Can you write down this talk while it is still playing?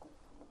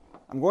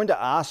I'm going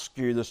to ask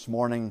you this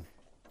morning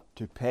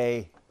to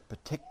pay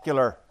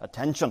particular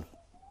attention.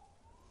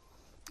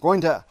 I'm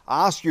going to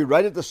ask you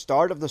right at the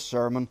start of the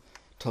sermon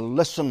to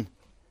listen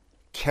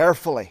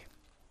carefully.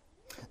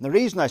 And the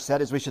reason I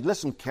said is we should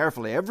listen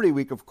carefully every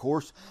week, of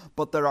course,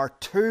 but there are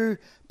two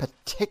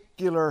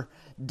particular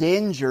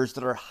dangers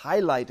that are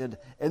highlighted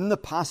in the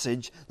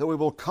passage that we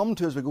will come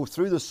to as we go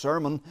through the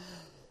sermon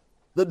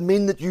that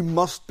mean that you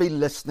must be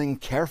listening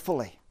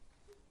carefully.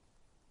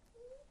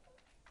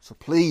 So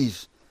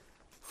please,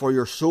 for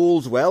your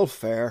soul's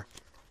welfare,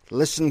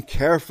 listen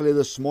carefully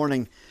this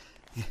morning.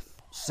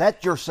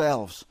 Set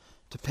yourselves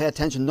to pay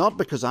attention, not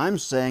because I'm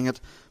saying it,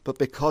 but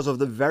because of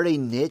the very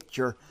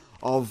nature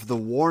of the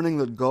warning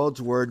that God's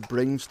Word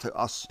brings to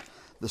us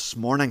this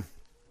morning.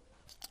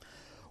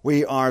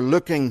 We are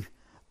looking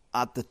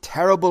at the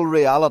terrible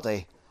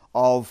reality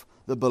of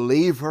the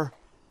believer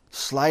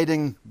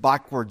sliding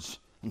backwards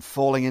and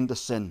falling into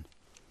sin.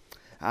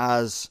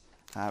 As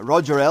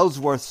Roger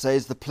Ellsworth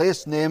says, the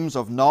place names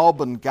of Nob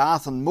and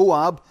Gath and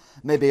Moab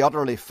may be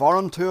utterly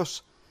foreign to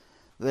us,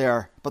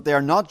 but they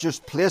are not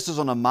just places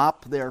on a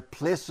map, they are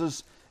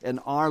places in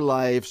our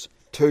lives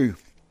too.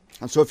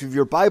 And so if you have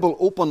your Bible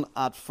open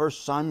at 1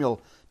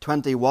 Samuel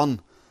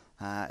 21,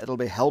 it'll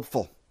be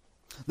helpful.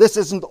 This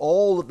isn't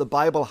all that the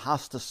Bible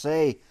has to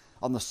say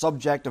on the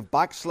subject of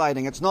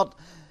backsliding. It's not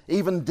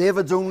even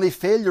David's only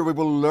failure. We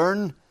will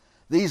learn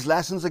these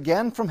lessons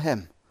again from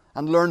him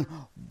and learn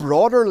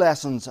broader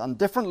lessons and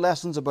different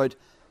lessons about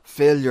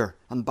failure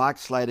and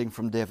backsliding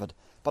from David.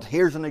 But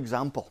here's an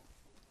example.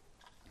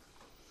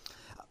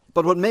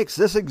 But what makes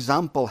this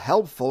example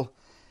helpful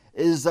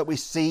is that we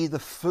see the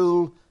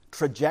full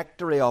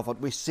trajectory of it.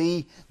 We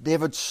see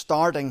David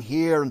starting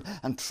here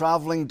and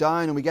travelling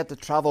down, and we get to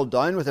travel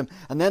down with him,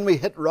 and then we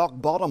hit rock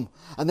bottom,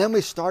 and then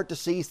we start to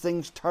see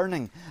things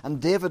turning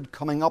and David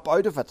coming up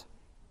out of it.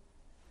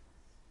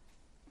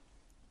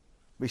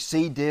 We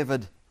see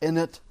David in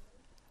it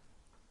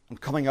and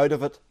coming out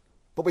of it,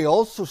 but we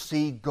also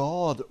see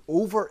God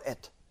over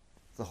it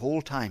the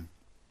whole time.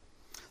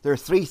 There are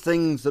three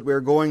things that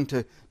we're going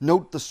to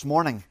note this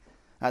morning.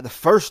 The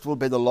first will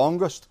be the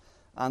longest,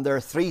 and there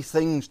are three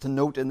things to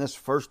note in this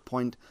first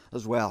point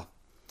as well.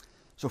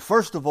 So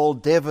first of all,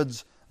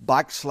 David's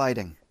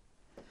backsliding.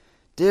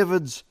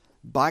 David's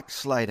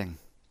backsliding.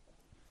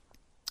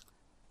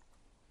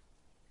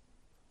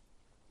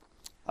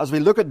 As we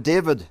look at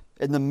David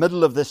in the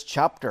middle of this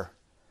chapter,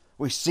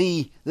 we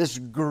see this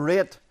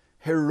great,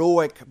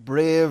 heroic,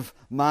 brave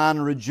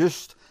man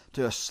reduced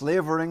to a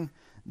slavering,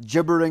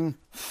 gibbering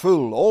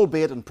fool,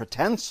 albeit in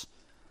pretense.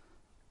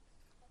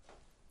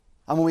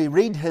 And when we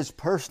read his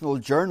personal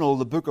journal,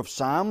 the book of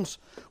Psalms,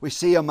 we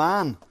see a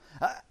man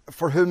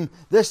for whom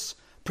this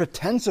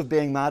pretense of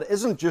being mad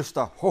isn't just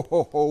a ho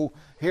ho ho,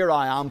 here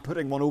I am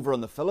putting one over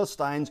on the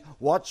Philistines,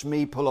 watch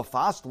me pull a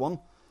fast one,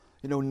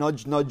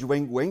 nudge nudge,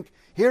 wink wink.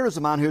 Here is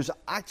a man who's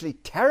actually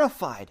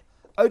terrified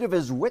out of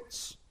his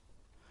wits.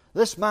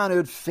 This man who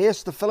had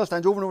faced the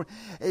Philistines over and over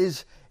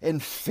is in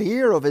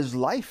fear of his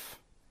life.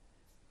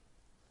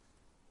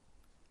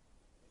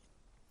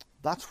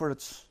 That's where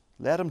it's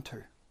led him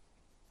to.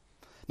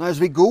 Now, as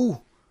we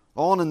go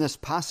on in this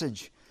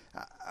passage,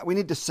 we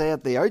need to say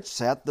at the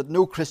outset that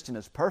no Christian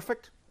is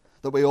perfect,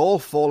 that we all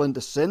fall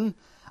into sin,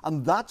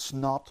 and that's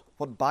not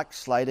what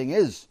backsliding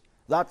is.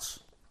 That's,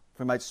 if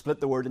we might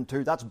split the word in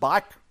two, that's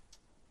back.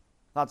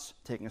 That's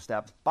taking a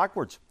step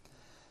backwards.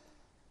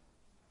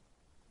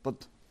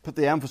 But put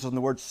the emphasis on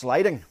the word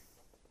sliding.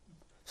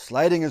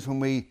 Sliding is when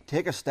we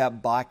take a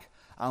step back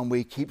and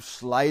we keep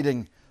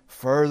sliding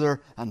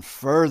further and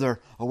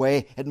further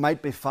away. It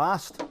might be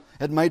fast,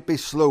 it might be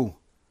slow.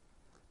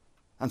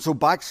 And so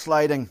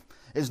backsliding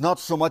is not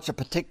so much a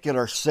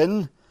particular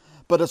sin,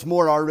 but it's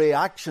more our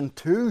reaction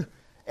to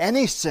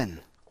any sin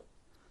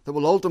that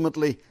will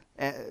ultimately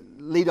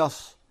lead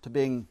us to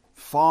being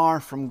far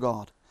from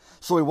God.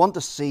 So we want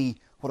to see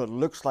what it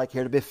looks like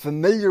here, to be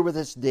familiar with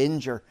this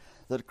danger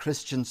that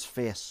Christians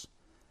face.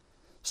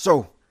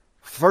 So,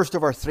 first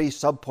of our three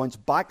subpoints,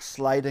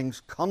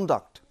 backsliding's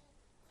conduct.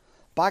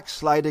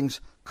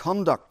 Backsliding's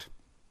conduct.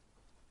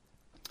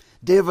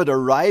 David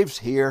arrives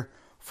here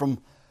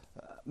from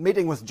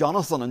meeting with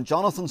Jonathan, and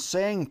Jonathan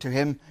saying to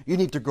him, you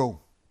need to go.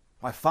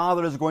 My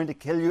father is going to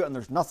kill you, and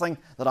there's nothing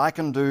that I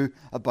can do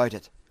about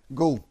it.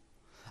 Go.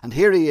 And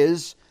here he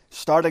is,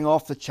 starting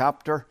off the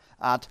chapter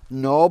at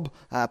Nob,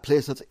 a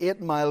place that's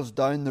 8 miles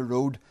down the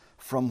road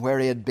from where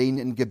he had been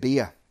in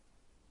Gibeah.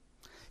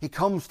 He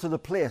comes to the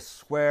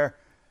place where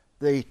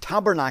the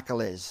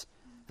tabernacle is,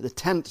 the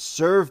tent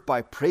served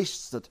by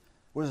priests that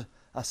was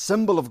a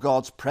symbol of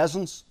God's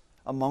presence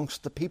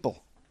amongst the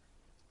people.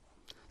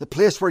 The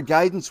place where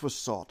guidance was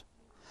sought,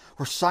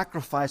 where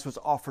sacrifice was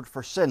offered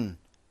for sin.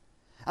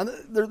 And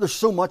there's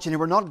so much in here.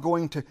 We're not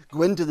going to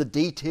go into the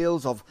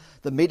details of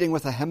the meeting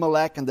with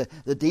Ahimelech and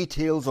the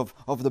details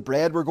of the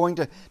bread. We're going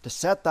to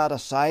set that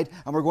aside,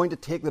 and we're going to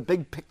take the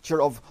big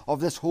picture of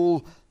this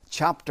whole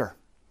chapter.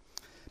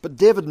 But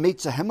David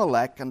meets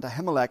Ahimelech, and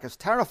Ahimelech is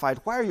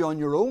terrified. Why are you on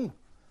your own?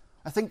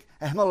 I think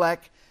Ahimelech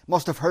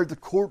must have heard the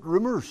court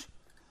rumours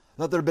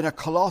that there had been a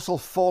colossal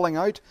falling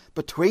out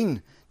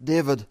between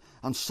David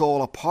and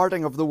Saul, a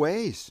parting of the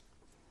ways.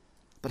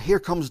 But here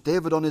comes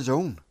David on his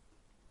own.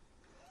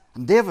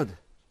 And David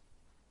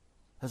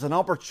has an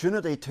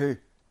opportunity to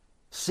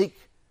seek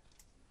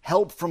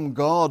help from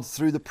God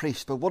through the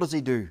priest. But what does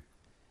he do?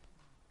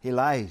 He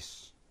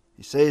lies.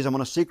 He says, I'm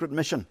on a secret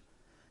mission.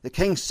 The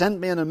king sent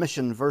me on a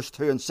mission, verse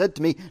 2, and said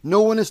to me,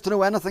 no one is to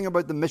know anything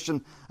about the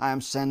mission I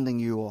am sending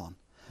you on.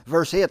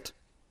 Verse 8,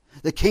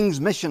 the king's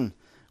mission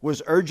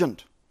was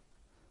urgent.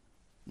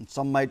 And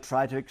some might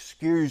try to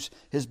excuse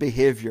his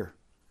behaviour.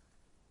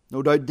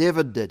 No doubt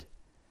David did.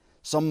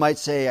 Some might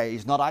say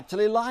he's not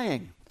actually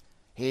lying.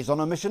 He's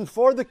on a mission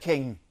for the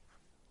king.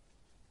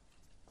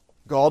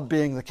 God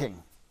being the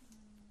king.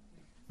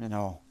 You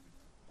know,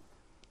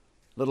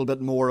 a little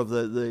bit more of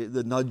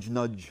the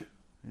nudge,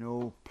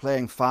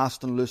 playing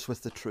fast and loose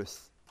with the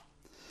truth.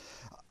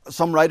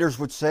 Some writers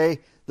would say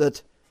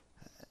that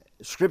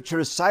Scripture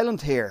is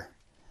silent here.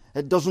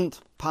 It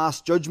doesn't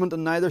pass judgment,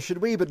 and neither should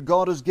we, but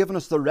God has given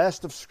us the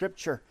rest of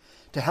Scripture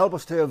to help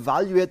us to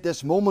evaluate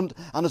this moment.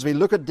 And as we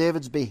look at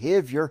David's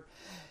behaviour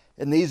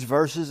in these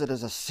verses, it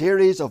is a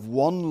series of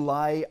one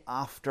lie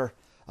after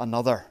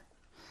another.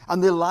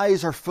 And the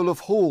lies are full of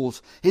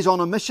holes. He's on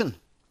a mission,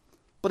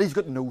 but he's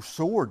got no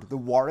sword. The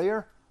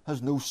warrior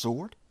has no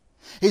sword.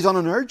 He's on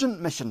an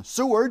urgent mission,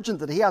 so urgent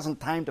that he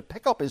hasn't time to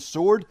pick up his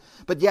sword,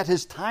 but yet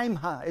his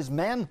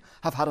men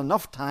have had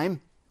enough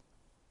time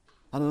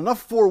and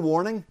enough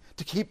forewarning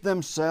to keep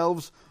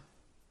themselves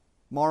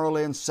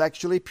morally and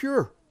sexually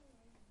pure.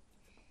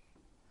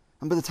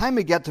 And by the time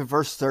we get to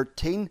verse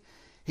 13,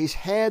 he's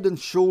head and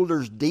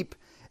shoulders deep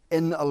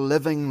in a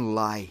living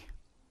lie.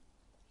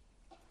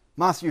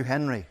 Matthew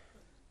Henry,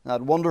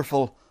 that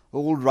wonderful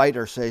old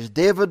writer, says,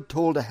 David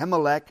told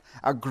Ahimelech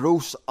a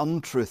gross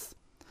untruth.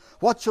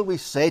 What shall we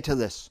say to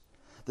this?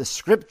 The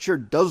Scripture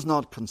does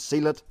not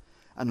conceal it,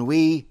 and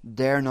we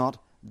dare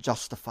not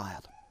justify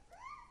it.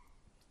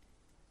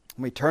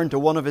 We turn to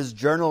one of his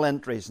journal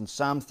entries in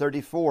Psalm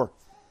 34.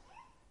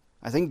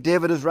 I think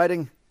David is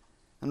writing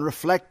and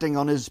reflecting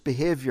on his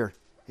behaviour.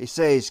 He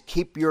says,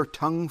 keep your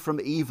tongue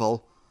from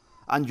evil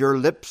and your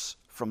lips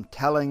from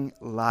telling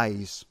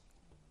lies.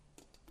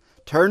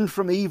 Turn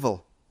from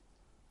evil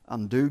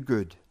and do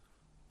good.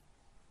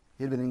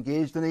 He had been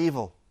engaged in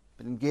evil,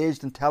 been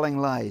engaged in telling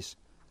lies.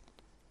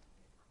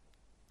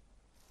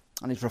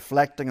 And he's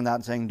reflecting on that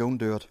and saying, don't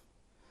do it.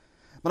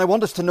 But I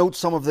want us to note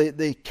some of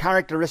the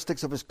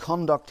characteristics of his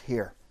conduct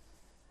here.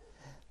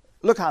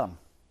 Look at him.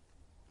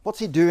 What's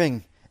he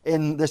doing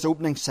in this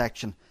opening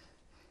section?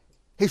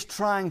 He's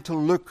trying to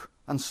look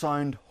and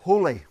sound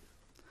holy.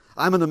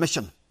 I'm on a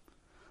mission,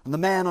 and the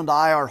men and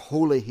I are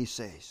holy, he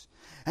says.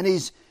 And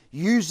he's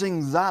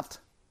using that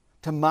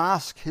to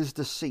mask his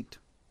deceit.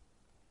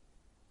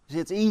 See,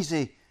 it's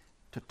easy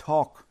to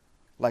talk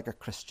like a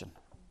Christian.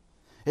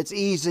 It's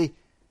easy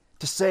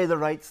to say the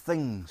right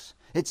things.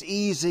 It's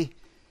easy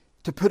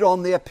to put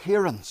on the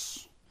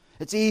appearance.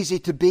 It's easy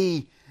to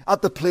be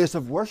at the place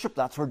of worship.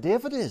 That's where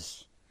David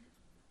is.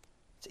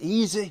 It's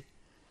easy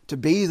to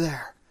be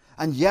there,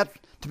 and yet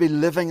to be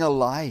living a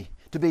lie,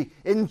 to be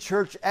in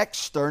church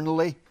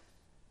externally,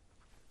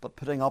 but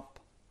putting up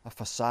a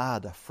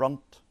facade, a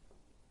front.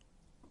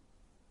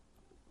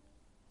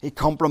 He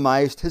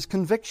compromised his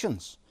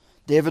convictions.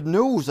 David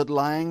knows that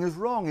lying is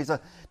wrong. He's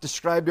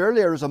described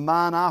earlier as a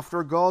man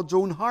after God's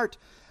own heart,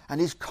 and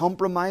he's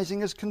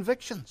compromising his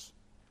convictions.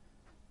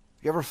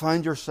 You ever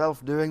find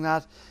yourself doing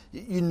that?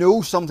 You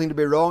know something to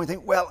be wrong. You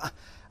think, well,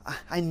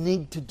 I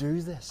need to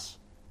do this.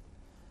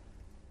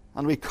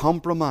 And we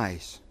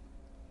compromise.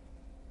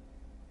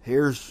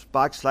 Here's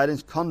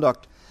backsliding's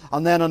conduct.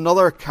 And then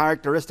another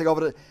characteristic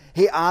of it,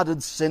 he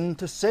added sin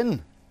to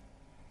sin.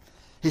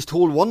 He's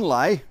told one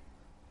lie,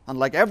 and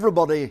like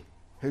everybody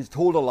who's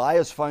told a lie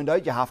has found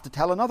out, you have to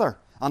tell another,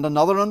 and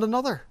another, and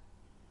another.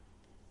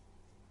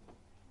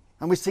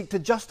 And we seek to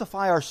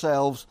justify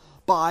ourselves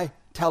by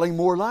telling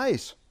more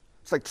lies.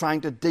 It's like trying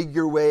to dig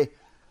your way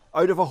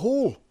out of a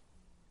hole.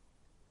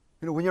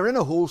 When you're in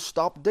a hole,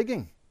 stop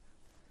digging.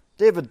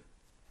 David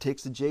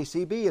takes the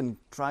JCB and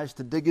tries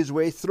to dig his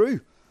way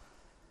through.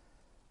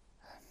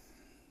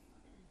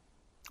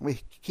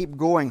 We keep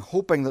going,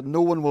 hoping that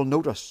no one will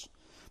notice.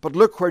 But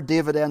look where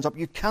David ends up.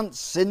 You can't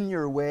sin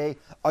your way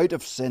out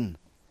of sin.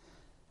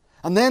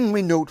 And then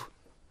we note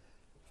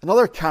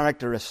another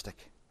characteristic.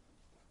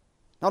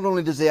 Not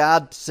only does he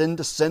add sin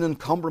to sin and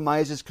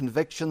compromise his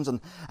convictions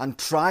and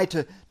try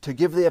to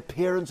give the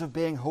appearance of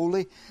being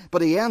holy,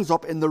 but he ends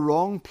up in the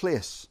wrong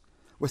place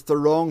with the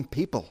wrong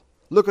people.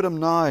 Look at him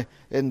now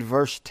in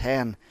verse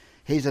 10.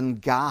 He's in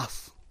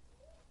Gath.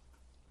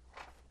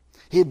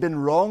 He had been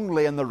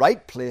wrongly in the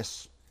right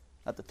place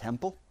at the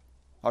temple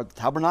or the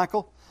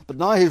tabernacle, but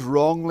now he's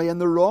wrongly in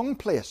the wrong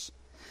place.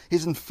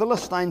 He's in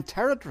Philistine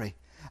territory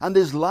and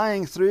is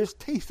lying through his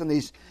teeth, and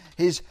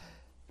he's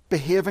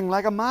behaving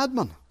like a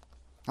madman.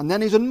 And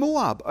then he's in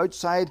Moab,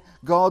 outside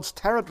God's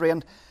territory.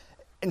 And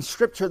in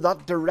Scripture,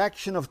 that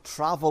direction of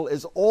travel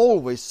is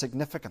always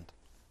significant.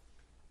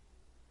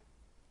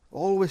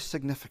 Always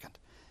significant.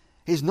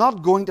 He's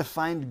not going to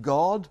find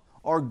God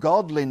or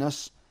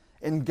godliness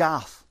in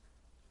Gath.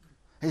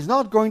 He's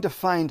not going to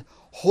find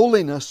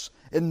holiness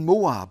in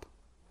Moab.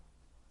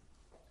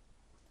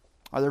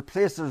 Are there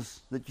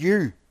places that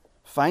you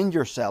find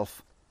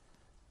yourself,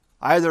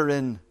 either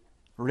in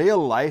real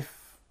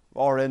life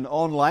or in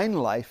online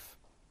life,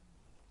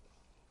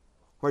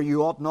 where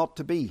you ought not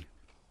to be?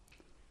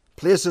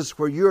 Places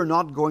where you are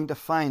not going to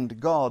find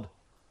God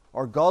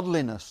or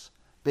godliness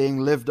being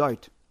lived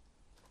out.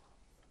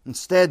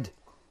 Instead,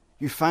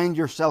 you find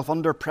yourself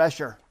under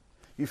pressure.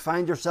 You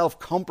find yourself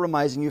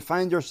compromising. You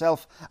find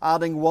yourself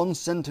adding one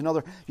sin to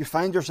another. You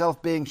find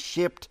yourself being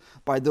shaped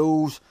by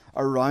those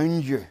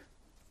around you. In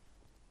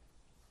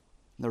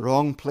the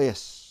wrong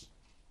place,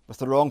 with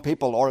the wrong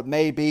people, or it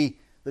may be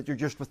that you're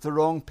just with the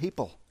wrong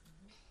people.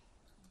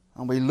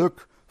 And we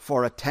look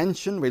for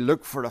attention, we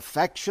look for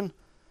affection,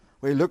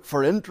 we look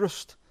for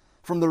interest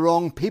from the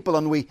wrong people,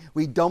 and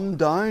we dumb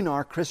down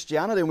our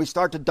Christianity. And we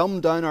start to dumb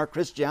down our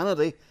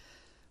Christianity,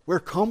 we're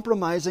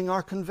compromising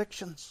our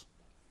convictions.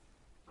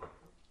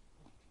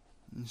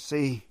 And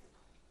see,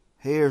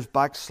 here's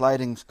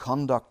backsliding's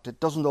conduct. It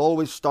doesn't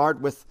always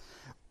start with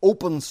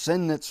open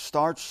sin. It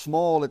starts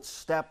small. It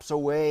steps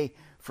away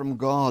from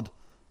God.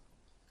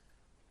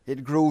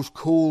 It grows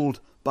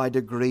cold by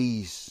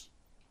degrees.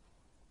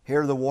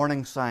 Here are the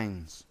warning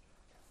signs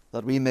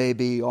that we may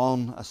be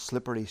on a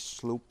slippery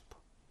slope.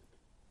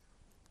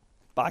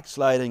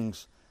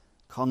 Backsliding's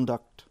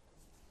conduct.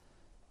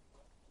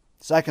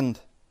 Second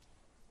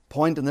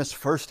point in this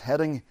first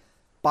heading,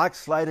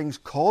 backsliding's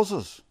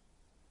causes.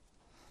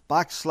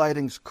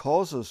 Backsliding's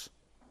causes.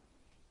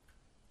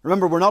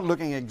 Remember, we're not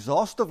looking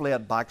exhaustively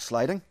at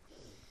backsliding.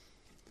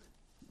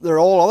 There are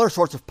all other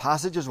sorts of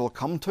passages we'll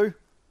come to,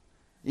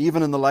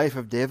 even in the life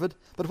of David.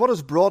 But what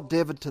has brought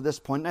David to this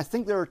point? And I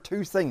think there are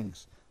two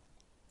things.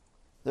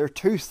 There are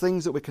two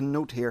things that we can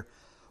note here.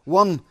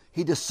 One,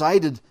 he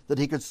decided that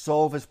he could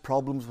solve his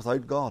problems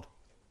without God.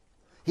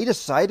 He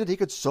decided he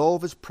could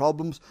solve his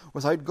problems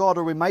without God.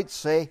 Or we might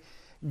say,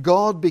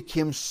 God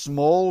became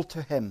small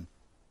to him.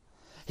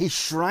 He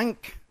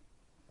shrank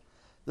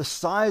the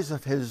size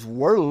of his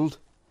world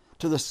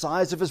to the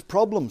size of his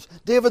problems.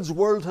 David's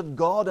world had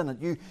God in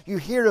it. You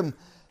hear him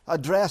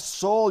address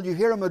Saul, you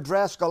hear him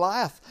address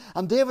Goliath,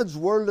 and David's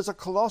world is a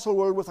colossal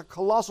world with a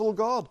colossal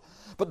God.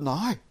 But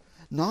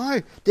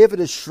now David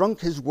has shrunk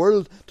his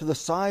world to the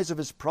size of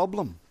his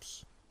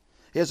problems.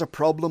 He has a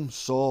problem,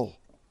 Saul.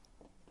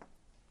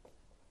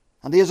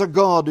 And he has a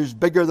God who's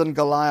bigger than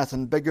Goliath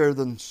and bigger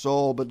than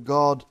Saul,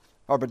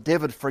 but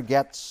David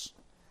forgets.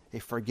 He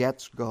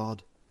forgets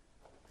God.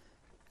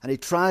 And he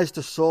tries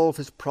to solve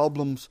his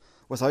problems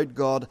without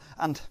God.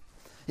 And,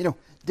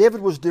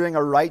 David was doing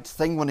a right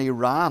thing when he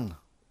ran.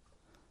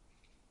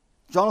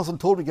 Jonathan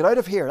told him, get out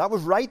of here. That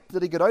was right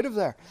that he got out of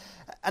there.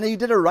 And he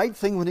did a right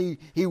thing when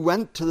he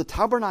went to the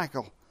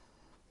tabernacle.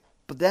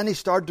 But then he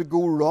started to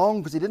go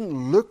wrong because he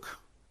didn't look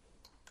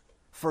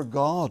for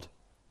God.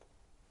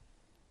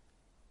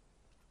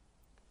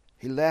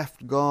 He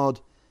left God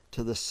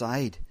to the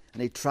side.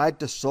 And he tried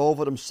to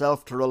solve it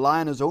himself, to rely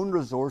on his own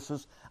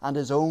resources and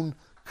his own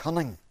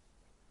cunning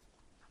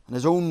and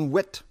his own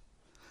wit.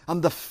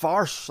 And the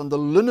farce and the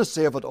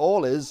lunacy of it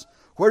all is,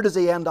 where does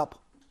he end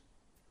up?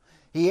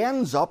 He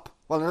ends up,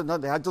 well,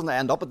 it doesn't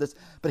end up at this,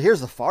 but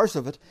here's the farce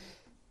of it.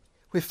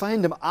 We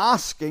find him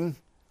asking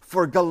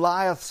for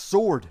Goliath's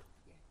sword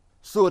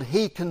so that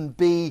he can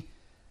be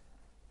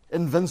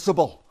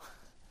invincible.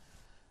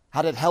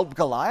 Had it helped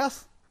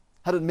Goliath?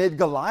 Had it made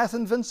Goliath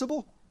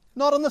invincible?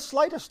 Not in the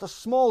slightest. A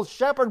small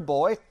shepherd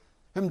boy,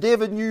 whom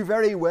David knew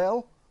very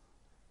well,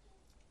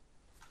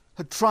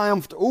 had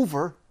triumphed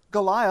over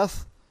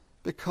Goliath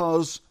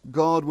because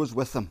God was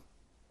with him.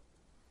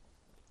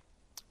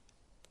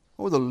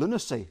 Oh, the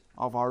lunacy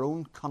of our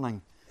own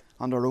cunning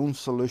and our own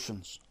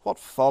solutions. What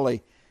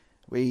folly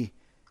we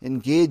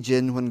engage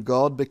in when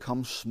God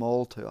becomes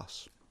small to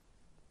us.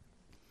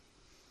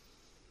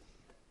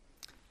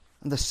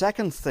 And the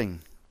second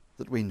thing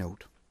that we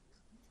note,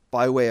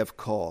 by way of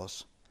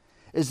cause,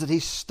 is that he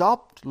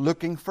stopped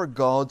looking for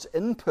God's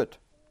input.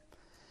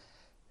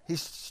 He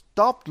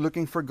stopped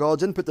looking for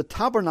God's input. The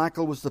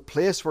tabernacle was the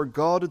place where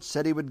God had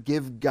said he would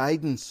give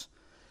guidance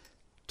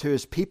to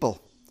his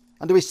people.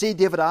 And do we see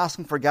David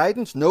asking for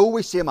guidance? No,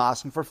 we see him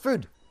asking for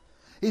food.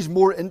 He's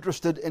more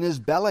interested in his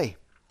belly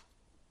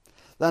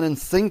than in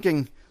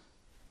thinking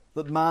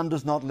that man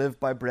does not live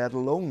by bread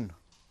alone,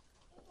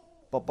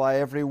 but by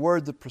every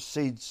word that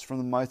proceeds from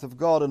the mouth of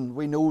God. And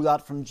we know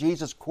that from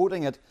Jesus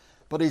quoting it,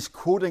 but he's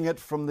quoting it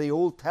from the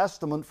Old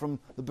Testament, from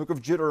the book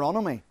of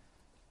Deuteronomy.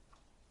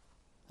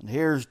 And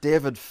here's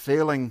David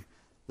failing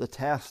the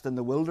test in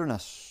the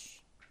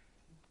wilderness,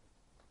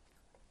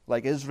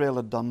 like Israel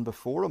had done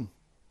before him.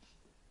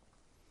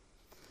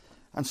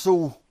 And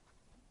so,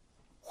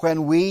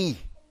 when we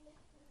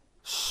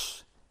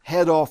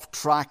head off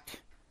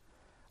track,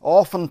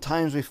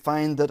 oftentimes we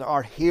find that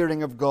our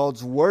hearing of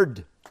God's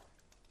word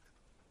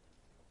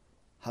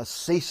has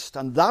ceased.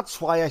 And that's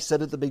why I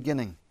said at the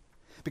beginning,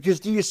 because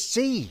do you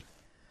see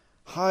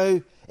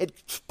how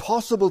it's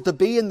possible to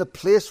be in the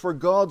place where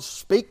God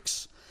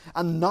speaks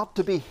and not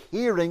to be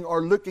hearing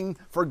or looking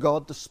for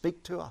God to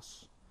speak to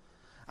us.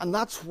 And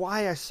that's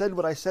why I said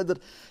what I said,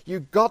 that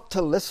you've got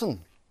to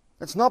listen.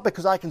 It's not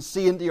because I can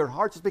see into your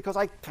hearts, it's because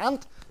I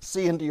can't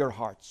see into your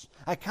hearts.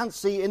 I can't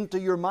see into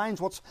your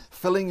minds, what's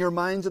filling your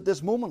minds at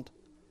this moment.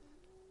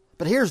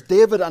 But here's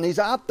David, and he's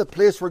at the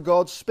place where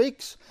God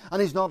speaks,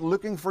 and he's not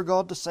looking for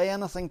God to say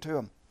anything to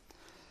him.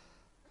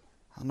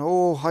 And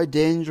oh, how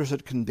dangerous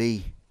it can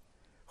be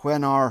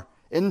when our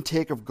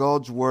intake of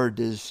God's word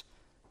is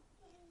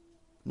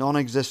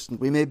non-existent.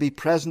 We may be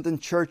present in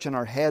church and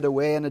our head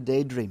away in a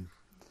daydream.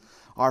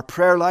 Our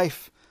prayer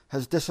life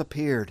has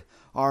disappeared.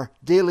 Our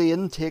daily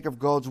intake of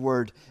God's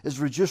word is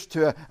reduced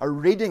to a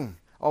reading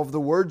of the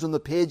words on the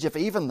page, if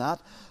even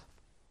that,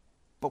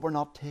 but we're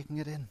not taking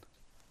it in.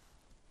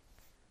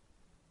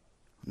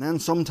 And then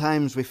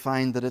sometimes we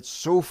find that it's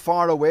so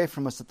far away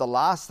from us that the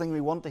last thing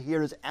we want to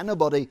hear is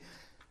anybody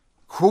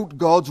quote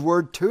God's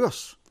word to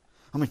us.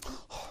 I mean,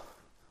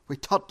 we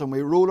tut and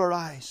we roll our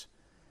eyes.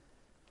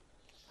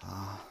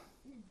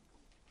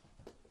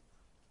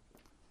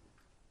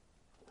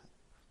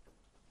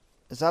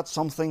 Is that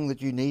something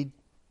that you need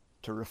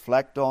to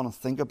reflect on and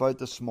think about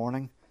this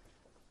morning?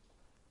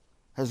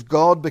 Has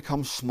God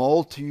become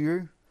small to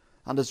you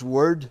and His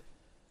word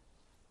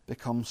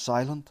become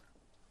silent?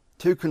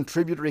 Two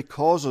contributory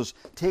causes: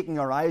 taking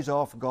our eyes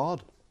off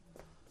God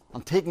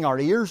and taking our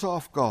ears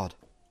off God.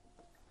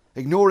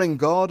 Ignoring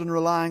God and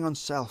relying on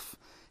self.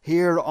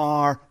 Here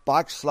are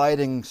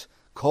backsliding's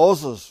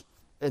causes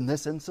in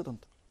this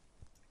incident.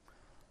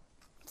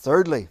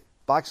 Thirdly,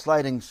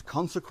 backsliding's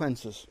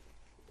consequences.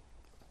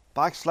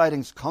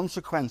 Backsliding's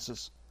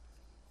consequences.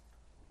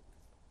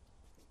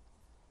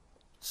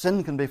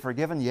 Sin can be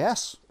forgiven,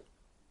 yes,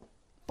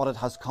 but it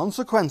has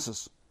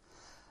consequences.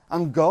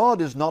 And God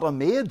is not a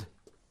maid.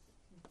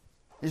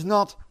 He's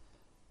not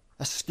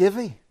a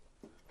skivvy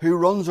who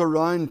runs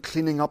around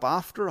cleaning up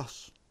after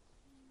us.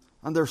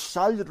 And there's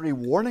salutary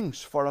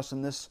warnings for us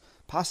in this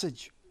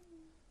passage.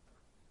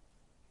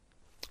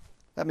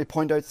 Let me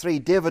point out three.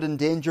 David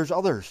endangers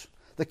others.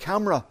 The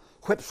camera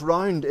whips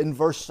round in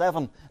verse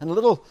 7. In a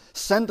little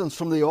sentence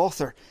from the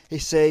author, he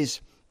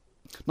says,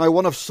 "Now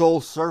one of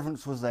Saul's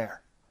servants was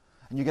there."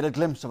 And you get a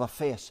glimpse of a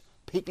face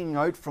peeking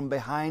out from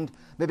behind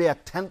maybe a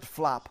tent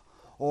flap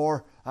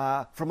or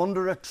from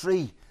under a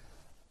tree.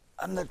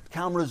 And the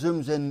camera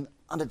zooms in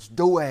and it's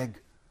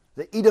Doeg,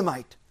 the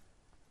Edomite,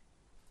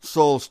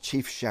 Saul's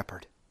chief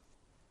shepherd.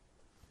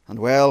 And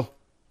well,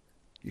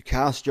 you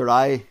cast your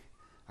eye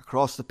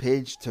across the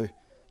page to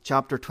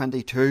chapter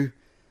 22,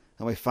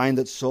 and we find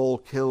that Saul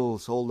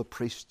kills all the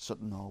priests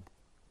at Nob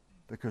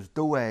because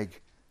Doeg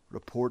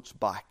reports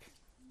back.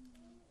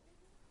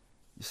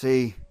 You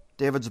see,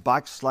 David's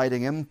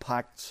backsliding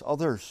impacts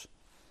others.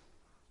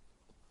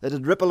 It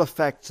had ripple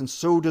effects, and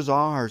so does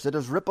ours. It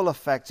has ripple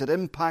effects. It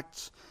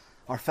impacts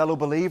our fellow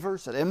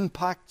believers. It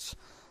impacts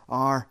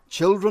our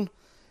children.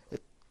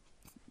 It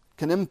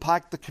can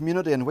impact the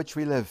community in which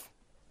we live.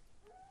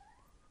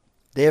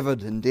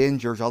 David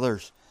endangers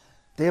others.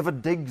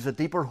 David digs a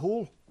deeper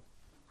hole.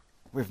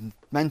 We've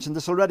mentioned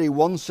this already.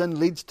 One sin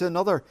leads to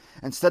another.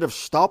 Instead of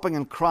stopping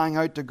and crying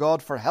out to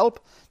God for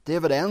help,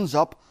 David ends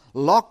up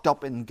locked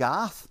up in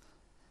Gath,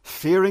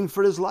 fearing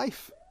for his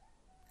life.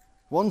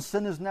 One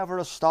sin is never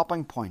a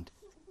stopping point.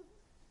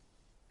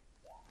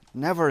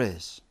 Never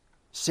is.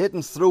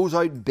 Satan throws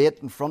out bait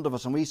in front of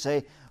us and we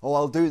say, "Oh,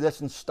 I'll do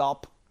this and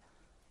stop."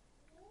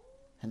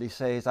 And he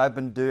says, "I've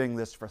been doing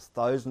this for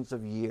thousands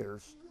of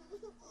years.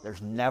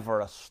 There's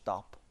never a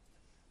stop."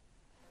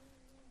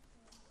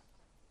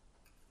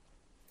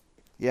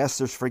 Yes,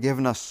 there's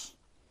forgiveness,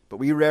 but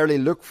we rarely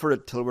look for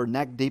it till we're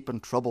neck deep in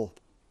trouble.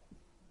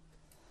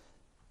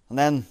 And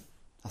then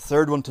a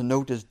third one to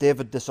note is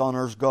David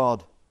dishonours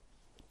God.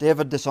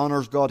 David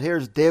dishonours God.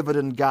 Here's David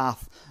in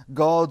Gath,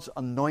 God's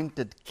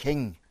anointed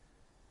king.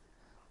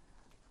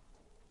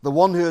 The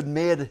one who had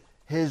made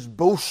his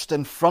boast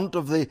in front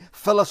of the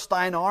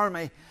Philistine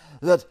army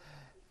that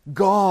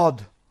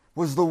God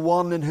was the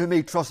one in whom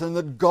he trusted and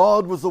that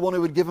God was the one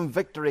who would give him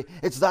victory.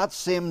 It's that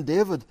same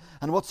David.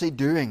 And what's he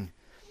doing?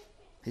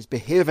 He's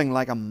behaving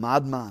like a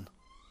madman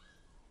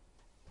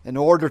in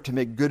order to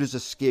make good his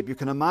escape. You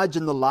can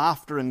imagine the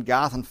laughter in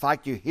Gath. In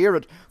fact, you hear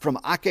it from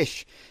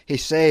Achish. He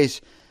says,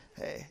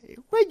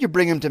 "Why'd you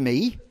bring him to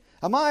me?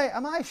 Am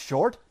I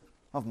short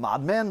of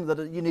madmen that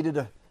you needed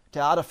to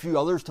add a few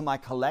others to my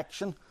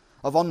collection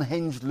of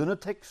unhinged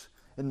lunatics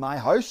in my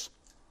house?"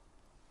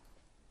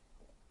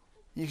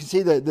 You can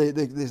see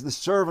the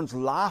servants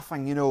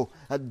laughing,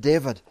 at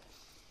David.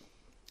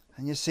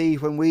 And you see,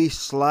 when we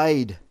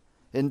slide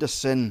into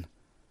sin,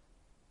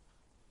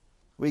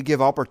 we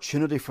give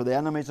opportunity for the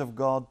enemies of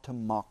God to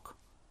mock.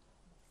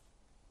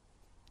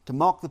 To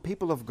mock the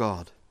people of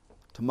God.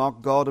 To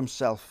mock God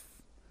Himself.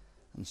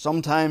 And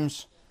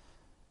sometimes,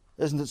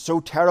 isn't it so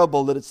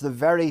terrible that it's the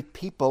very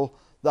people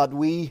that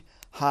we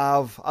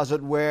have, as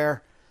it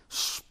were,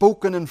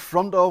 spoken in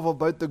front of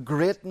about the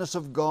greatness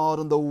of God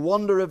and the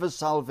wonder of His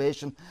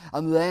salvation,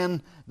 and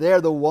then they're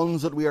the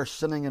ones that we are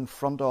sinning in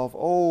front of.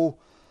 Oh,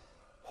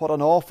 what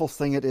an awful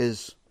thing it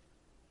is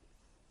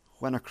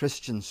when a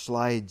Christian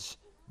slides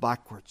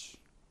backwards.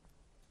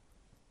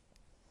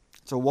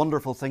 It's a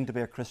wonderful thing to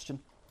be a Christian.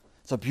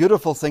 It's a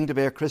beautiful thing to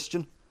be a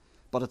Christian,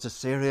 but it's a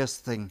serious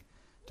thing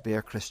to be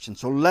a Christian.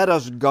 So let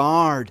us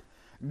guard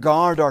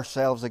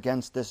ourselves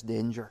against this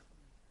danger.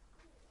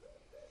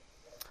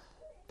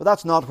 But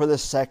that's not where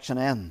this section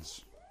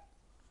ends.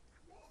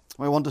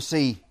 We want to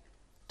see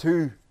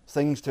two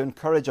things to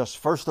encourage us.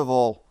 First of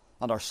all,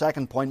 and our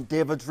second point,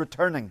 David's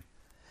returning.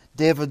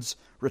 David's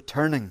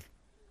returning.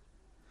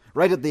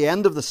 Right at the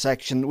end of the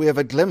section, we have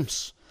a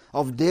glimpse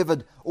of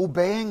David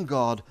obeying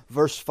God.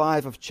 Verse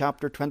 5 of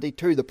chapter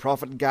 22. The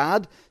prophet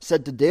Gad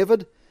said to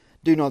David,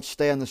 "Do not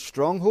stay in the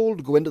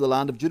stronghold, go into the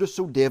land of Judah."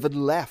 So David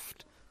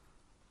left.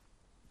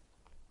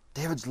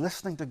 David's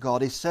listening to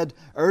God. He said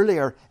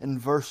earlier in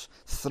verse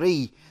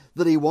 3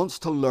 that he wants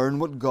to learn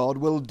what God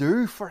will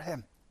do for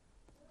him.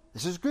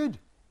 This is good.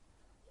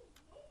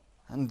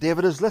 And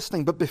David is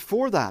listening. But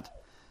before that,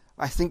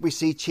 I think we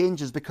see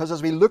changes, because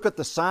as we look at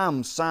the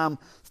Psalms, Psalm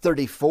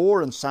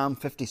 34 and Psalm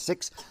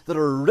 56, that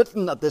are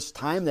written at this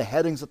time, the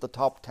headings at the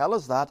top tell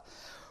us that,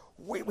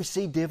 we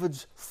see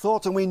David's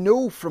thoughts. And we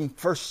know from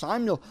 1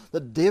 Samuel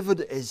that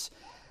David is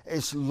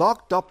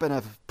locked up in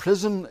a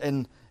prison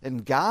in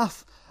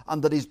Gath,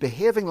 and that he's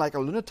behaving like a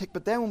lunatic.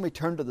 But then when we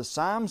turn to the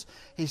Psalms,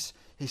 he's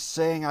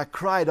saying, "I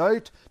cried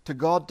out to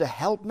God to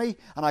help me,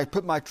 and I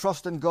put my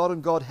trust in God,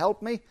 and God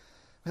helped me."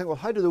 I think, well,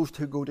 how do those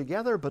two go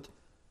together? But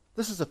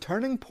this is a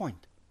turning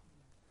point.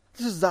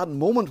 This is that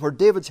moment where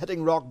David's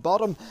hitting rock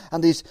bottom,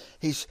 and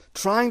he's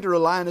trying to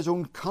rely on his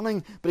own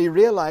cunning, but he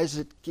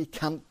realizes he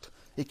can't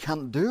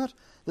do it,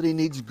 that he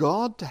needs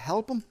God to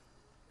help him.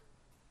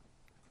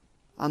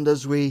 And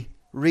as we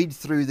read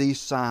through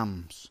these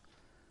Psalms,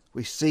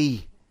 we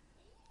see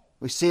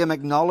him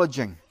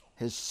acknowledging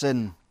his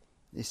sin.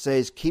 He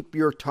says, "Keep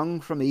your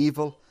tongue from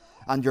evil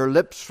and your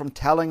lips from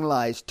telling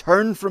lies.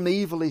 Turn from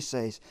evil," he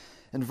says.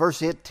 In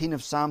verse 18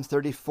 of Psalm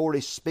 34,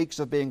 he speaks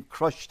of being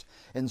crushed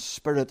in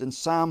spirit. In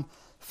Psalm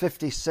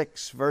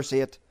 56, verse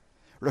 8,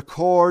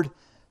 "Record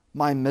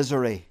my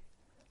misery.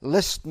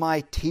 List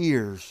my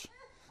tears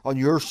on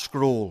your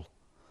scroll.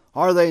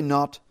 Are they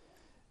not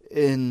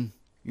in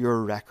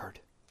your record?"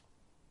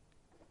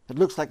 It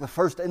looks like the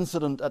first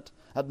incident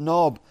at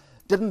Nob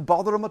didn't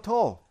bother him at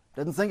all.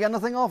 Didn't think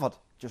anything of it.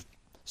 Just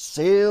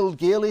sailed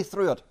gaily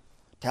through it,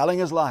 telling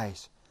his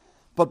lies.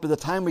 But by the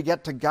time we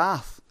get to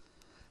Gath,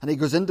 and he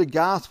goes into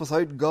Gath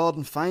without God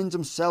and finds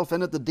himself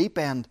in at the deep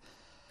end,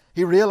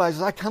 he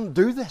realizes, I can't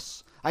do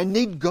this. I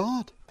need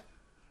God.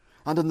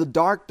 And in the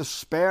dark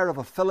despair of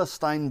a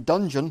Philistine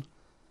dungeon,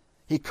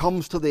 he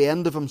comes to the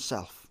end of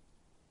himself.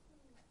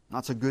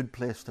 That's a good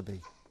place to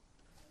be,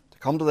 to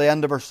come to the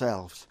end of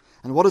ourselves.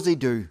 And what does he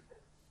do?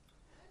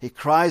 He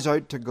cries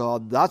out to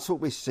God. That's what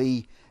we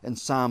see in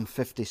Psalm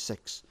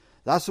 56.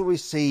 That's what we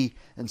see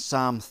in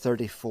Psalm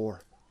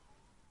 34.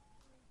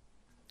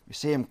 We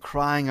see him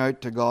crying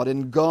out to God.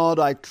 "In God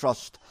I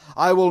trust.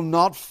 I will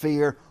not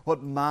fear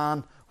what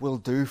man will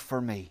do for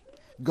me.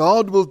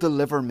 God will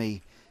deliver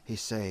me," he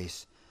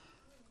says.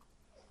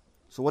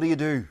 So what do you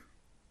do?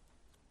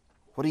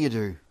 What do you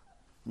do?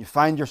 You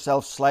find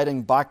yourself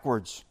sliding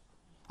backwards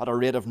at a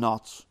rate of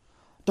knots.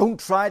 Don't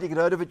try to get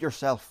out of it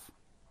yourself.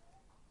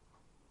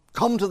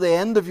 Come to the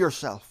end of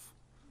yourself.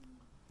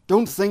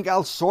 Don't think,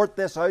 "I'll sort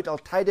this out, I'll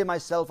tidy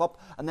myself up,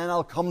 and then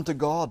I'll come to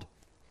God."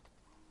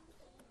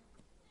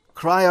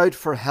 Cry out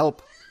for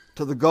help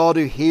to the God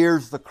who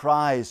hears the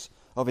cries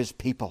of his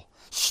people.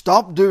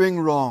 Stop doing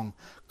wrong.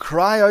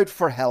 Cry out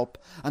for help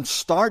and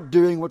start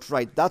doing what's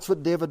right. That's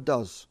what David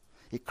does.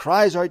 He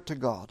cries out to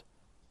God,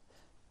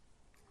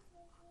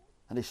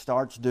 and he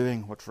starts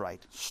doing what's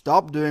right.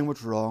 Stop doing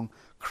what's wrong.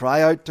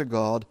 Cry out to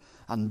God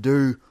and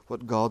do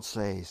what God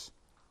says.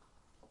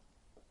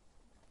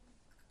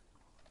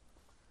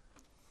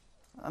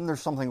 And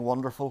there's something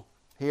wonderful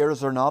here,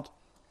 is there not?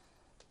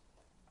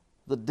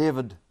 That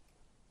David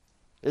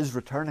is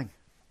returning.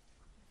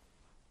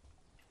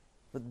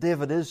 That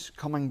David is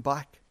coming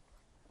back.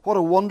 What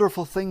a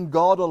wonderful thing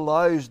God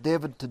allows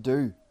David to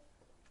do.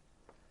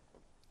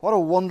 What a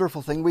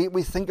wonderful thing.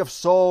 We think of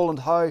Saul and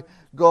how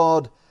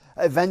God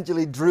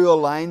eventually drew a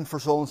line for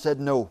Saul and said,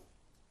 "No,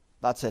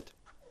 that's it."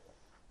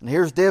 And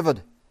here's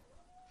David.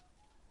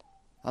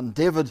 And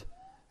David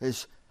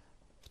is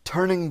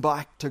turning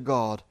back to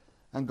God.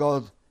 And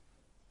God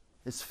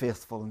is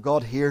faithful, and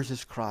God hears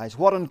his cries.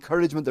 What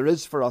encouragement there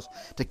is for us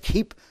to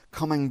keep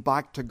coming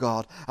back to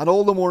God. And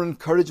all the more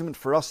encouragement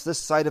for us this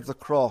side of the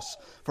cross.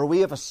 For we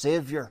have a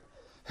Saviour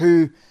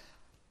who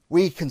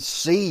we can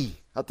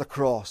see at the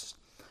cross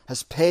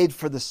has paid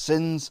for the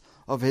sins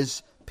of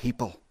his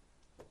people.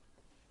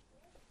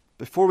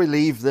 Before we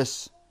leave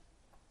this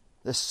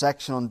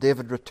section on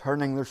David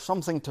returning, there's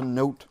something to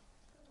note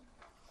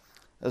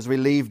as we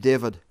leave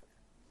David.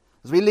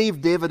 As we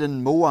leave David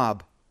in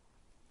Moab.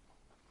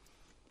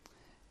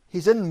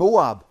 He's in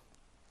Moab,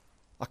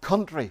 a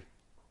country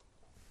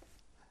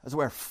as it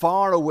were,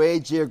 far away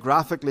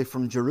geographically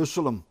from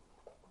Jerusalem,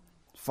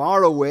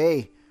 far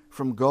away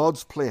from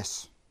God's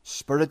place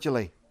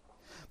spiritually.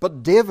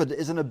 But David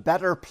is in a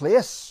better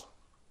place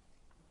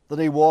than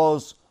he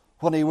was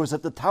when he was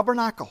at the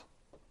tabernacle.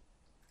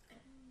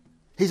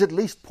 He's at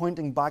least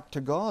pointing back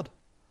to God.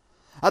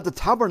 At the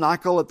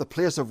tabernacle, at the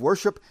place of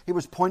worship, he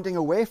was pointing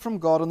away from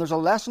God, and there's a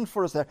lesson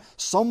for us there.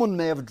 Someone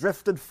may have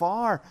drifted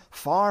far,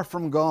 far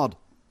from God,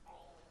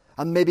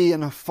 and maybe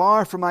in a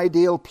far from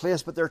ideal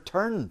place, but they're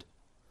turned,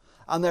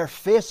 and they're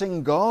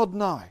facing God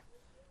now.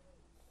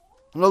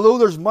 And although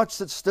there's much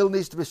that still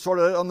needs to be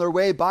sorted out on their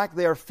way back,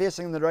 they are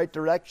facing in the right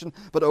direction.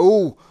 But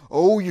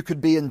oh, you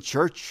could be in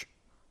church.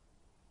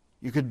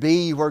 You could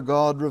be where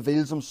God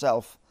reveals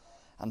himself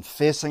and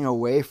facing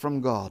away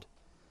from God,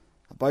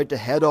 about to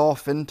head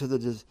off into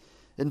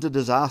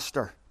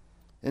disaster,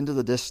 into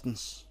the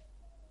distance.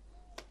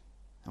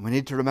 And we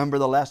need to remember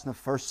the lesson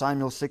of 1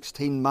 Samuel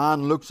 16.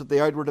 Man looks at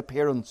the outward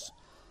appearance,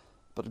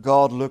 but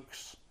God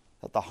looks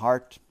at the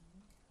heart.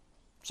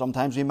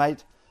 Sometimes we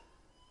might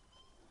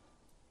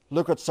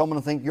look at someone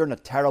and think, you're in a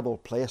terrible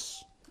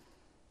place,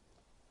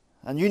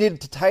 and you need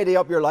to tidy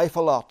up your life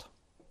a lot.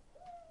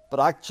 But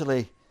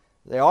actually,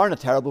 they are in a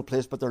terrible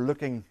place, but they're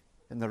looking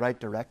in the right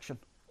direction.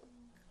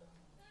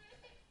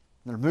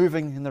 They're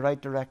moving in the right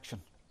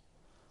direction.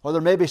 Or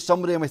there may be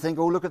somebody and we think,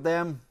 oh, look at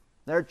them.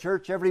 They're at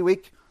church every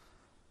week.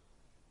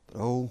 But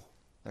oh,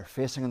 they're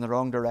facing in the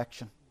wrong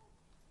direction.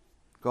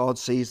 God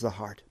sees the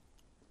heart.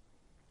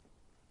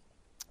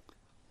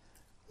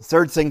 The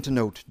third thing to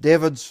note,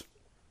 David's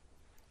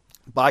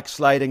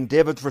backsliding,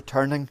 David's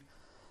returning.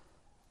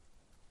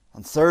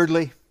 And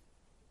thirdly,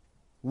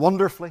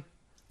 wonderfully,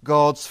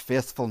 God's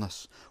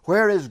faithfulness.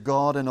 Where is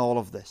God in all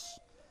of this?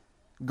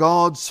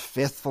 God's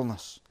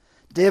faithfulness.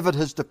 David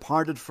has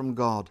departed from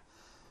God,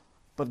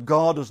 but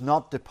God has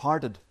not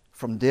departed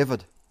from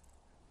David.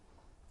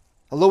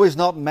 Although he's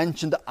not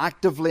mentioned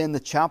actively in the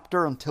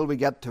chapter until we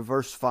get to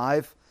verse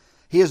 5,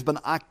 he has been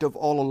active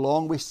all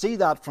along. We see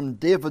that from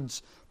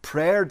David's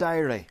prayer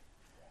diary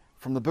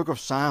from the book of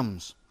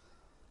Psalms,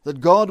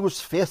 that God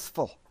was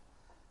faithful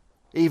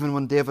even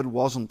when David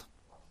wasn't.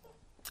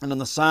 And in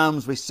the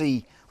Psalms we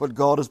see what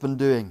God has been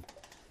doing.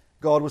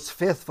 God was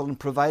faithful in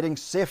providing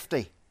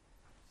safety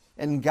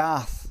in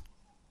Gath.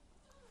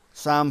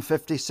 Psalm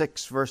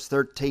 56 verse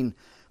 13.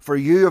 For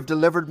you have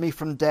delivered me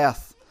from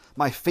death,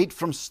 my feet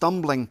from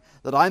stumbling,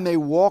 that I may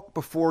walk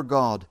before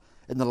God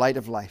in the light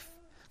of life.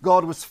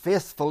 God was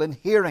faithful in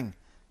hearing.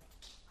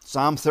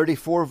 Psalm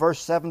 34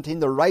 verse 17.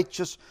 The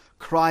righteous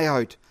cry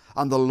out,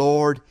 and the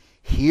Lord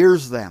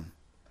hears them.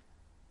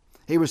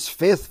 He was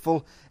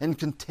faithful in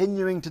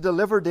continuing to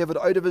deliver David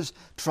out of his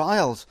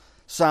trials.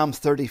 Psalm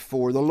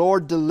 34. The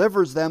Lord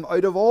delivers them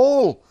out of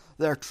all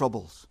their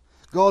troubles.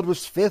 God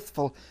was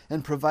faithful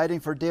in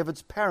providing for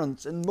David's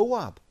parents in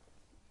Moab.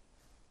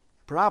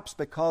 Perhaps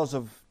because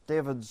of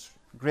David's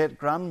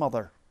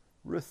great-grandmother,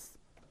 Ruth,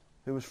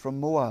 who was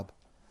from Moab.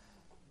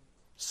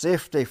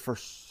 Safety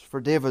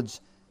for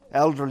David's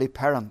elderly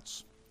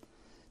parents.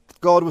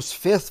 God was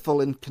faithful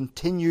in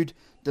continued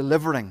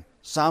delivering.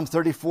 Psalm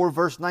 34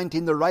 verse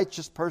 19, the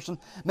righteous person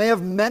may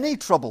have many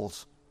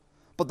troubles,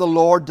 but the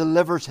Lord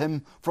delivers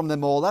him from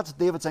them all. That's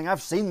David saying,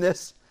 I've seen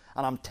this,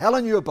 and I'm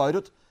telling you about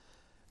it.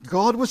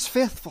 God was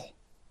faithful.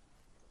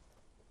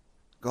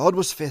 God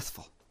was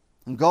faithful.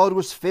 And God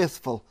was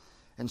faithful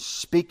in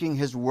speaking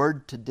his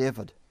word to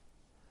David.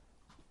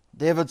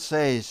 David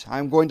says,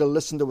 I'm going to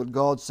listen to what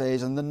God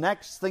says. And the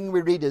next thing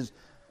we read is,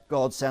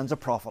 God sends a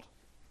prophet.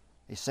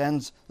 He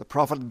sends the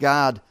prophet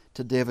Gad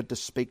to David to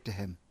speak to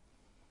him.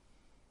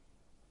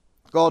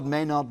 God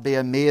may not be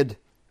a maid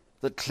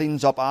that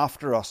cleans up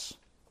after us.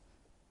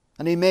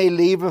 And he may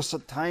leave us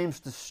at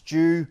times to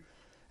stew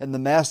in the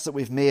mess that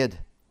we've made.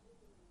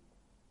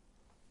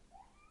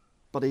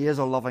 But he is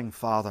a loving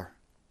Father.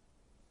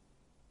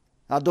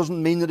 That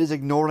doesn't mean that he's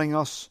ignoring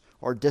us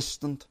or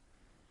distant.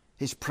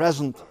 He's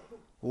present,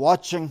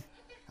 watching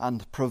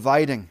and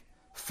providing,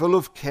 full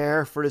of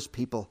care for his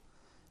people.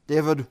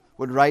 David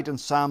would write in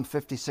Psalm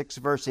 56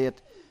 verse 8,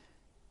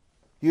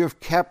 you have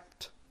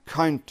kept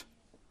count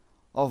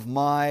of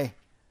my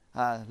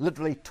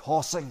literally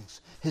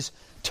tossings, his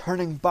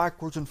turning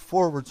backwards and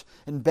forwards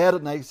in bed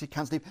at night as he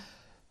can't sleep.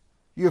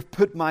 You have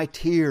put my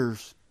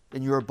tears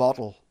in your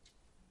bottle.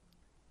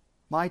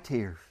 My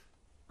tears,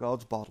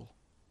 God's bottle.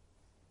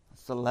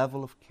 That's the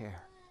level of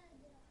care.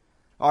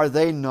 Are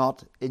they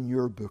not in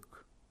your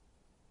book?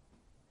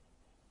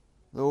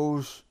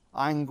 Those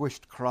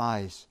anguished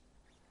cries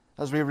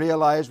as we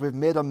realize we've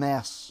made a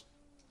mess,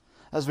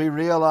 as we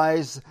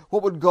realize,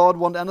 what would God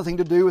want anything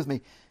to do with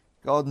me?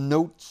 God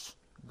notes,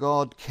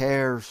 God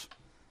cares,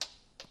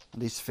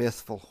 and he's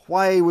faithful.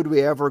 Why would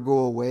we ever go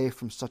away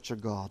from such a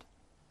God?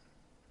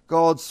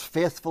 God's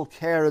faithful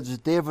care is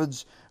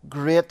David's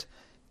great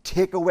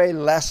takeaway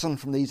lesson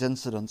from these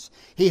incidents.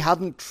 He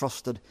hadn't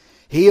trusted,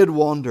 he had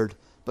wandered,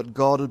 but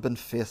God had been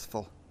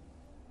faithful.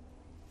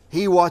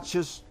 He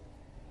watches,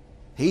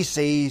 he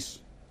sees,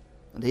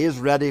 and he is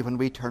ready when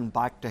we turn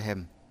back to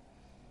him.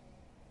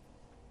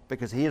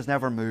 Because he has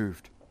never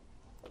moved.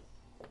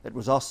 It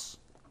was us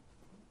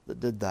that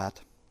did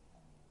that.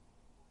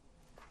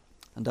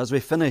 And as we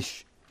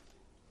finish,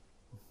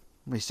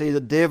 we see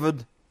that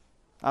David,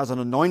 as an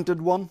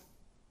anointed one,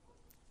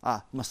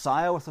 a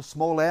Messiah with a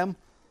small m,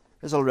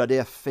 is already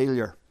a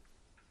failure.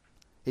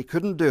 He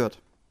couldn't do it.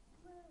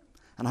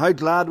 And how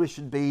glad we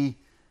should be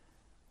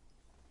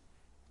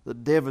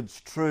that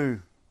David's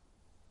true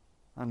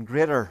and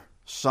greater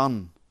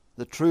son,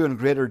 the true and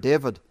greater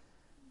David,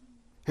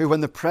 who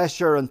when the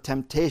pressure and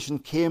temptation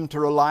came to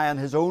rely on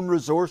his own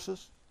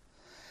resources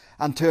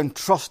and to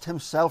entrust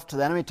himself to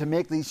the enemy to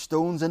make these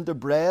stones into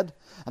bread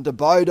and to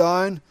bow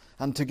down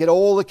and to get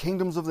all the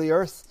kingdoms of the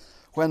earth,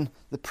 when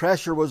the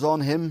pressure was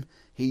on him,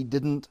 he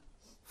didn't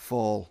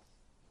fall.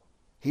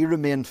 He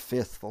remained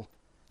faithful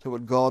to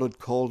what God had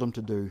called him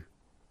to do.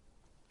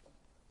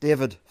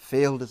 David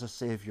failed as a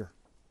saviour,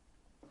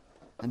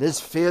 and his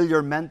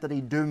failure meant that he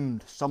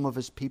doomed some of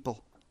his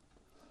people.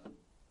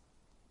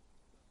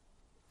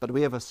 But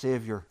we have a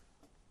Saviour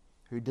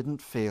who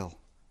didn't fail.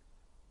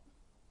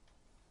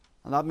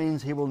 And that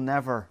means he will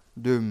never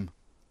doom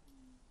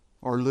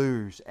or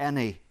lose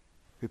any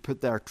who put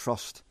their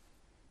trust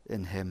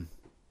in him.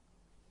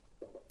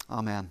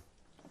 Amen.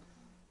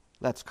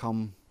 Let's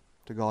come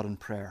to God in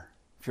prayer.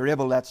 If you're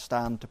able, let's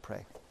stand to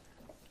pray.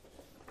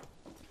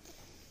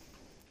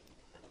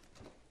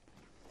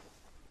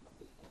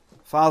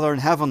 Father in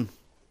heaven,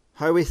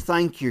 how we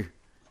thank you.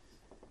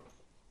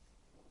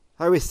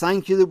 How we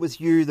thank you that with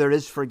you there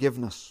is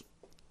forgiveness.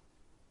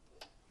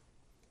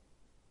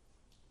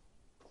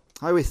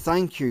 How we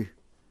thank you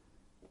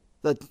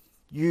that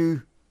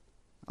you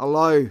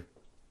allow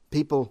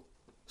people,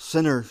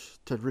 sinners,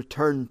 to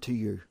return to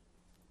you.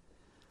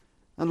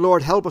 And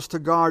Lord, help us to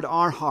guard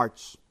our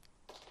hearts,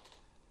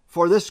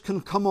 for this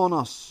can come on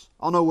us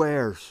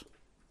unawares.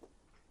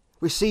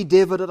 We see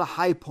David at a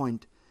high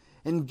point,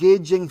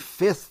 engaging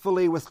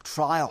faithfully with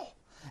trial,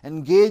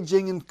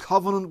 engaging in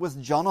covenant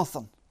with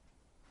Jonathan.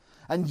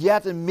 And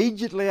yet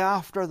immediately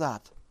after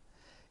that,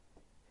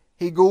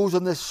 he goes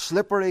on this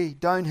slippery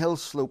downhill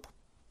slope.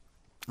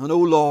 And oh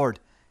Lord,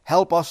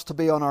 help us to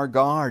be on our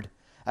guard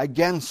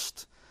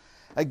against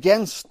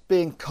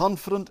being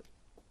confident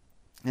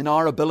in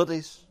our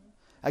abilities,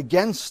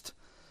 against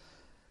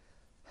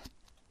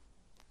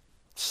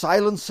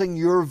silencing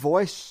your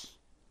voice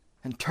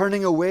and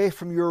turning away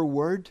from your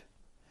word.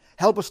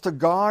 Help us to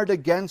guard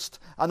against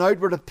an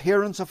outward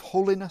appearance of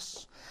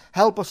holiness.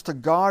 Help us to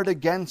guard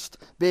against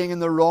being in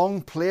the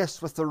wrong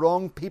place with the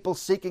wrong people,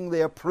 seeking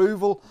the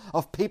approval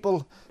of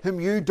people whom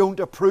you don't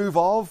approve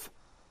of.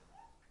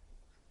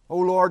 Oh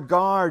Lord,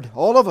 guard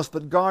all of us,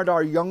 but guard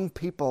our young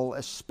people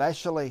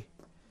especially.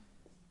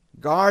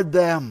 Guard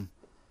them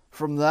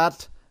from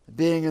that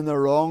being in the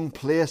wrong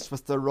place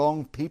with the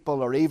wrong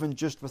people, or even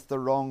just with the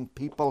wrong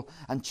people,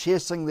 and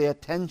chasing the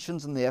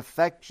attentions and the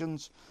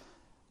affections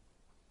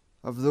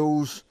of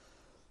those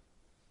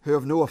who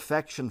have no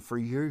affection for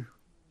you.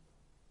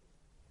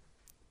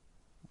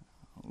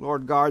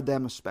 Lord, guard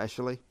them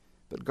especially,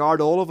 but guard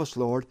all of us,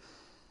 Lord.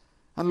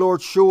 And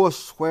Lord, show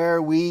us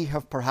where we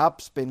have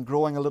perhaps been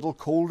growing a little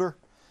colder.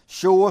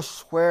 Show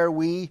us where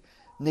we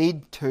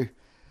need to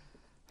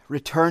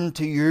return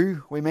to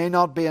you. We may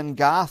not be in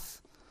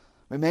Gath.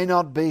 We may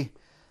not be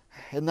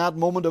in that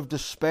moment of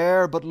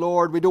despair, but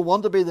Lord, we don't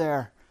want to be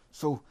there.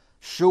 So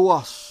show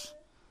us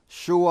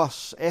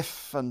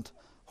if and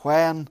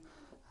when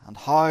and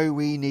how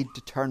we need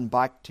to turn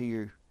back to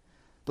you.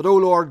 But oh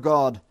Lord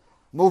God,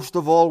 most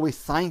of all, we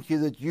thank you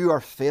that you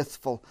are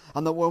faithful,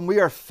 and that when we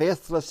are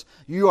faithless,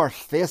 you are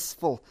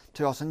faithful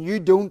to us, and you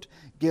don't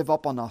give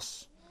up on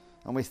us.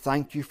 And we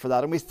thank you for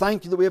that. And we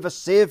thank you that we have a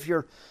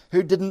Saviour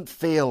who didn't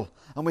fail.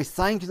 And we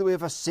thank you that we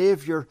have a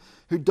Saviour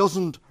who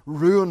doesn't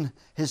ruin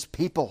his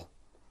people.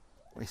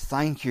 We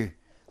thank you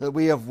that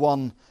we have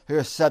one who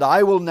has said,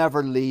 I will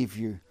never leave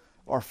you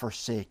or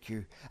forsake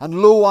you. And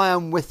lo, I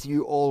am with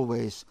you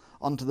always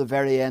unto the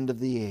very end of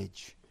the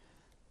age.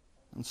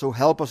 And so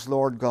help us,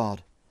 Lord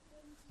God,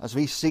 as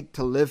we seek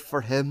to live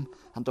for him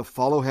and to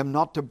follow him,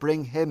 not to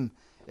bring him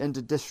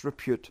into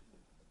disrepute.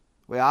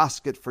 We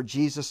ask it for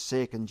Jesus'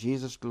 sake and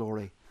Jesus'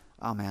 glory.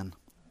 Amen.